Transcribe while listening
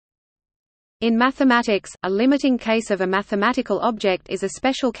In mathematics, a limiting case of a mathematical object is a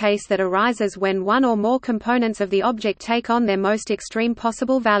special case that arises when one or more components of the object take on their most extreme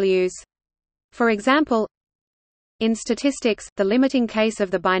possible values. For example, in statistics, the limiting case of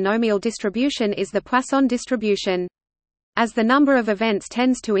the binomial distribution is the Poisson distribution. As the number of events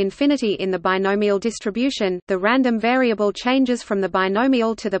tends to infinity in the binomial distribution, the random variable changes from the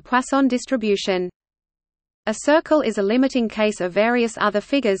binomial to the Poisson distribution. A circle is a limiting case of various other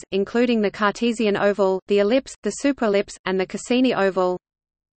figures, including the Cartesian oval, the ellipse, the superellipse, and the Cassini oval.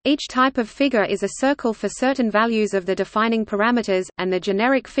 Each type of figure is a circle for certain values of the defining parameters, and the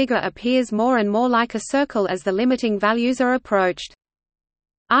generic figure appears more and more like a circle as the limiting values are approached.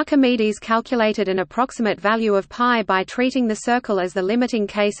 Archimedes calculated an approximate value of π by treating the circle as the limiting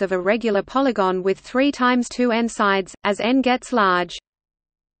case of a regular polygon with 3 times 2n sides, as n gets large.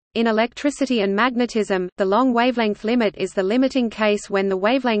 In electricity and magnetism, the long wavelength limit is the limiting case when the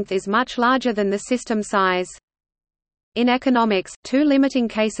wavelength is much larger than the system size. In economics, two limiting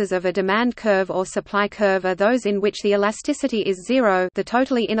cases of a demand curve or supply curve are those in which the elasticity is zero, the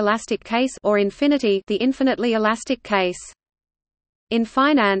totally inelastic case, or infinity, the infinitely elastic case. In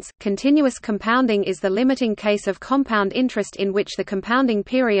finance, continuous compounding is the limiting case of compound interest in which the compounding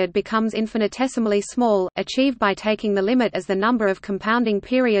period becomes infinitesimally small, achieved by taking the limit as the number of compounding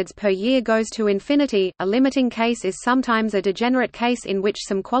periods per year goes to infinity. A limiting case is sometimes a degenerate case in which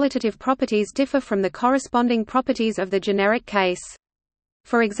some qualitative properties differ from the corresponding properties of the generic case.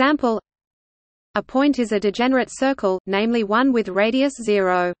 For example, a point is a degenerate circle, namely one with radius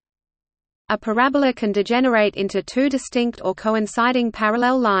 0. A parabola can degenerate into two distinct or coinciding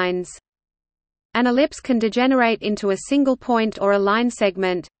parallel lines. An ellipse can degenerate into a single point or a line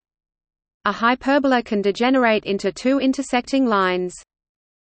segment. A hyperbola can degenerate into two intersecting lines.